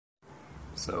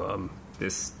So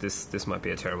this might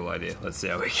be a terrible idea. Let's see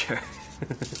how we go.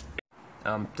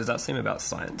 Does that seem about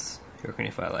science? You reckon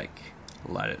if I like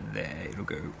light it there, it'll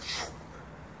go?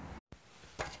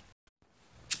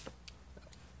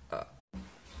 Oh.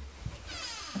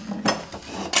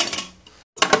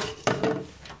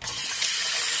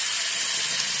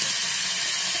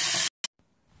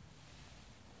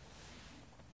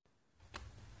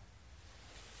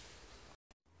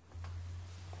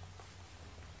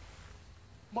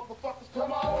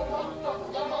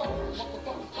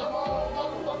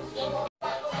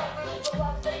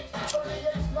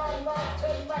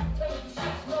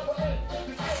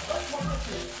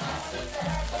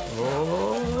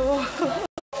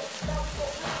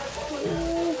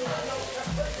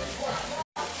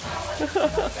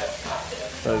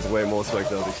 That is way more smoke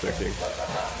than I was expecting.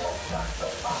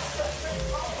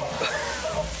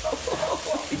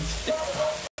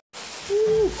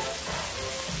 Woo.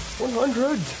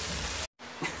 100!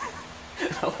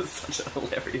 That was such a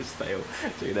hilarious fail.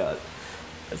 Check it out.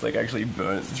 It's like actually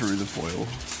burnt through the foil.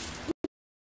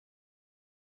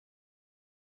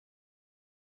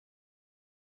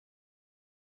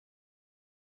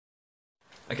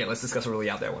 Okay, let's discuss a really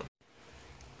out there one.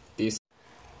 This,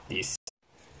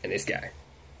 and this guy.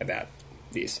 About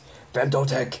this.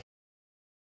 Femtotech!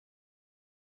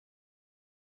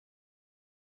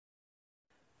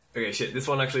 Okay, shit, this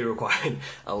one actually required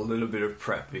a little bit of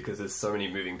prep because there's so many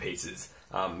moving pieces.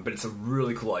 But it's a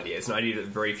really cool idea. It's an idea that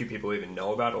very few people even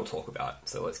know about or talk about.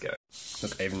 So let's go.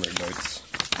 Look, I even wrote notes.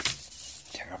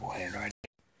 Terrible handwriting.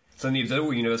 So in the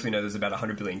observable universe, we know there's about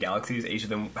 100 billion galaxies. Each of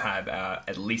them have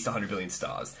at least 100 billion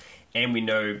stars. And we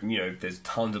know, there's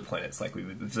tons of planets. Like, we've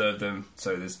observed them,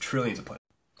 so there's trillions of planets.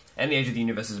 And the age of the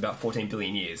universe is about 14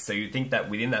 billion years. So you'd think that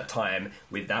within that time,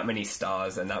 with that many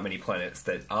stars and that many planets,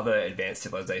 that other advanced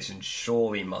civilizations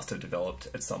surely must have developed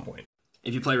at some point.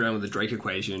 If you play around with the Drake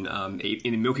equation,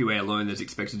 in the Milky Way alone, there's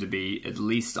expected to be at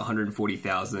least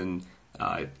 140,000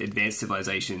 advanced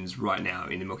civilizations right now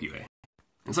in the Milky Way.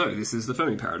 And so this is the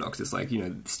Fermi Paradox. It's like,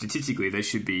 statistically there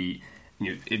should be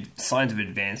signs of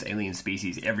advanced alien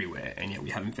species everywhere, and yet we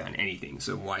haven't found anything.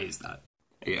 So why is that?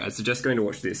 Yeah, I suggest going to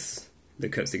watch this. The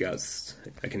Kurtzigats,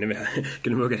 I can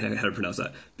never work out how to pronounce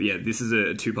that. But yeah, this is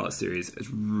a two-part series.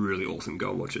 It's really awesome.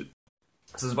 Go watch it.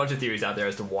 So there's a bunch of theories out there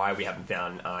as to why we haven't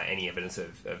found any evidence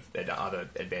of other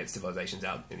advanced civilizations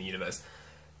out in the universe.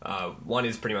 One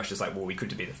is pretty much just like, well, we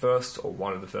could be the first or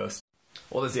one of the first.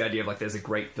 Or there's the idea of like there's a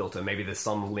great filter. Maybe there's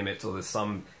some limit or there's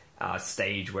some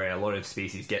stage where a lot of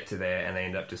species get to there and they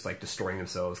end up just like destroying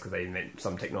themselves because they invent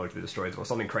some technology that destroys them or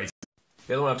something crazy.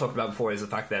 The other one I've talked about before is the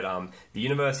fact that the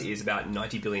universe is about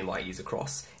 90 billion light years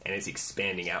across and it's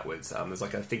expanding outwards. There's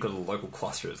like a thing called a local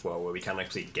cluster as well where we can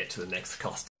actually get to the next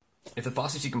cluster. If the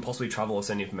fastest you can possibly travel or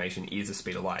send information is the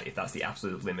speed of light, if that's the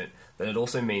absolute limit, then it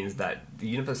also means that the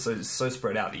universe is so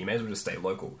spread out that you may as well just stay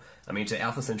local. I mean, to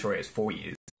Alpha Centauri it's 4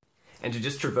 years. And to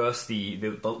just traverse the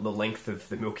length of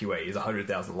the Milky Way is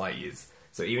 100,000 light years.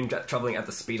 So even traveling at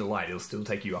the speed of light, it'll still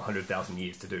take you 100,000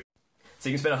 years to do. So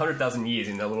you can spend 100,000 years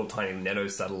in a little tiny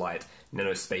nano-satellite,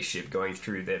 nano-spaceship going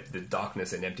through the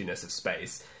darkness and emptiness of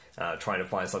space, trying to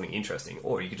find something interesting.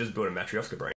 Or you could just build a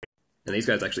Matryoshka brain. And these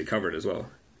guys actually cover it as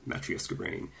well. Matryoshka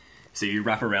brain. So you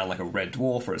wrap around like a red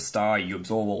dwarf or a star, you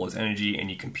absorb all its energy, and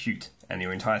you compute. And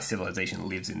your entire civilization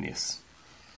lives in this.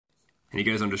 And he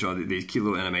goes on to show that these cute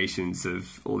little animations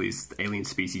of all these alien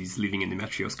species living in the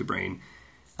Matryoshka brain.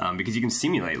 Because you can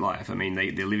simulate life. I mean,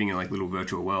 they're living in like little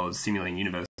virtual worlds, simulating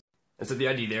universe. And so the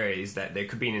idea there is that there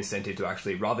could be an incentive to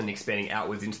actually, rather than expanding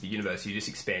outwards into the universe, you just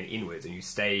expand inwards and you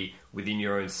stay within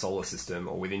your own solar system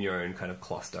or within your own kind of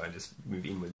cluster and just move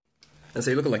inwards. And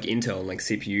so you look at like Intel and like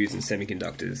CPUs and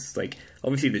semiconductors, like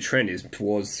obviously the trend is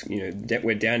towards,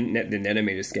 we're down at the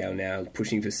nanometer scale now,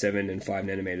 pushing for 7 and 5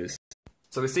 nanometers.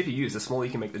 So with CPUs, the smaller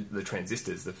you can make the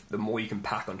transistors, the more you can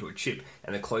pack onto a chip,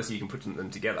 and the closer you can put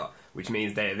them together, which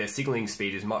means their signaling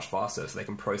speed is much faster, so they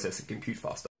can process and compute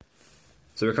faster.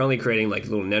 So we're currently creating like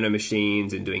little nano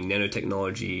machines and doing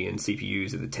nanotechnology and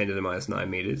CPUs at the 10 to the minus 9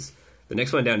 meters. The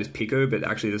next one down is pico, but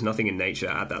actually there's nothing in nature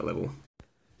at that level.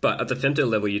 But at the femto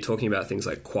level, you're talking about things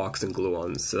like quarks and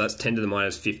gluons. So that's 10 to the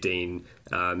minus 15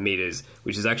 meters,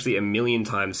 which is actually 1,000,000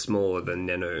 times smaller than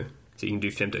nano. So you can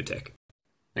do femtotech.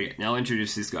 Okay, now I'll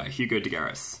introduce this guy, Hugo de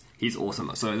Garis. He's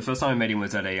awesome. So the first time I met him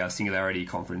was at a Singularity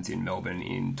conference in Melbourne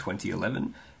in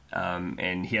 2011.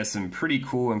 And he has some pretty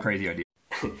cool and crazy ideas.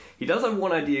 He does have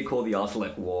one idea called the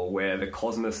Artilect War, where the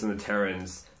Cosmos and the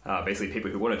Terrans, basically people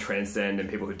who want to transcend and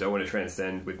people who don't want to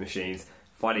transcend with machines,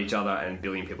 fight each other and 1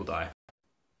 billion people die.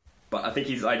 But I think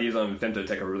his ideas on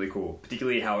femtotech are really cool,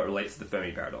 particularly how it relates to the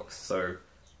Fermi Paradox. So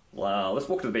Wow, let's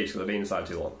walk to the beach because I've been inside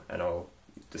too long, and I'll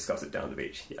discuss it down the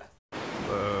beach. Yeah.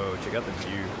 Whoa, check out the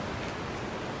view.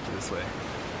 This way.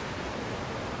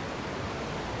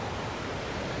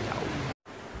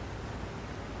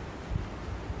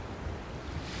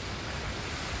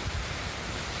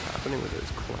 Happening with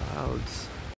those clouds.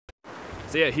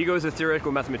 So yeah, Hugo's a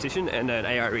theoretical mathematician and an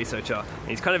AI researcher, and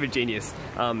he's kind of a genius.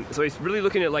 So he's really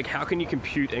looking at like how can you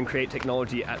compute and create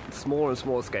technology at smaller and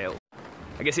smaller scale.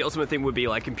 I guess the ultimate thing would be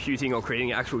like computing or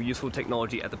creating actual useful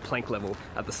technology at the Planck level,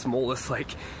 at the smallest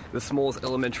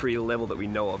elementary level that we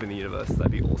know of in the universe.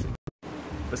 That'd be awesome.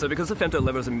 But so because the femto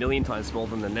level is 1,000,000 times smaller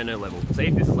than the nano level, say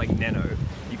if this is like nano,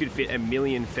 you could fit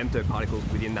 1,000,000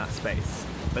 femtoparticles within that space.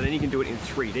 But then you can do it in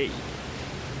 3D.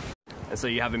 And so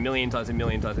you have 1,000,000 times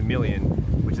 1,000,000 times 1,000,000,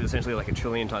 which is essentially like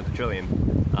 1,000,000,000 times 1,000,000,000.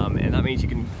 And that means you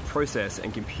can process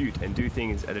and compute and do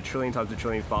things at 1,000,000,000 times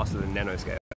 1,000,000,000 faster than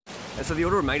nanoscale. And so the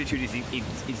order of magnitude is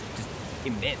just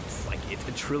immense. Like it's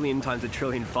 1,000,000,000 times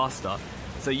 1,000,000,000 faster.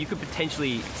 So you could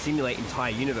potentially simulate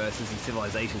entire universes and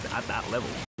civilizations at that level.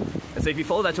 And so if you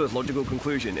follow that to its logical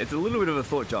conclusion, it's a little bit of a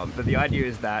thought jump, but the idea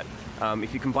is that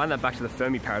if you combine that back to the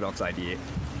Fermi Paradox idea,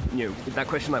 you know, that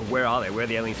question like where are they? Where are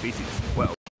the alien species?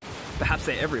 Well, perhaps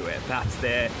they're everywhere. Perhaps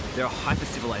there are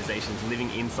hyper-civilizations living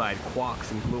inside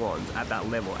quarks and gluons at that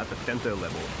level, at the femto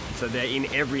level. So they're in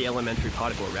every elementary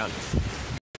particle around us.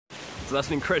 So that's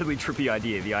an incredibly trippy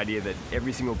idea, the idea that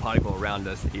every single particle around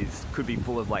us could be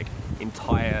full of like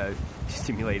entire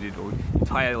simulated or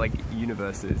entire like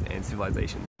universes and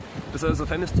civilizations. So there's a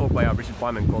famous talk by Richard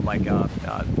Feynman called like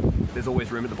There's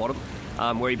Always Room at the Bottom,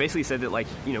 where he basically said that like,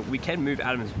 you know, we can move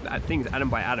things atom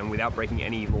by atom without breaking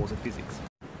any laws of physics.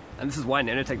 And this is why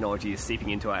nanotechnology is seeping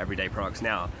into our everyday products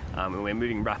now, and we're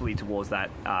moving rapidly towards that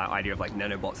idea of like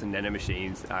nanobots and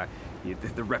nanomachines,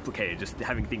 the replicator, just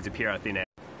having things appear out of thin air.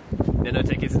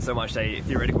 Nanotech isn't so much a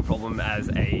theoretical problem as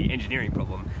a engineering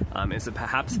problem, and so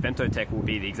perhaps femtotech will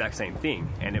be the exact same thing,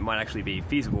 and it might actually be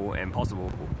feasible and possible.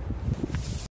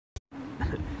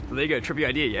 So there you go, trippy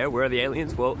idea, yeah? Where are the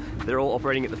aliens? Well, they're all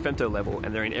operating at the femto level,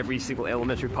 and they're in every single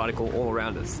elementary particle all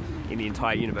around us in the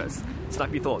entire universe.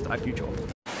 Snap your thoughts, I future.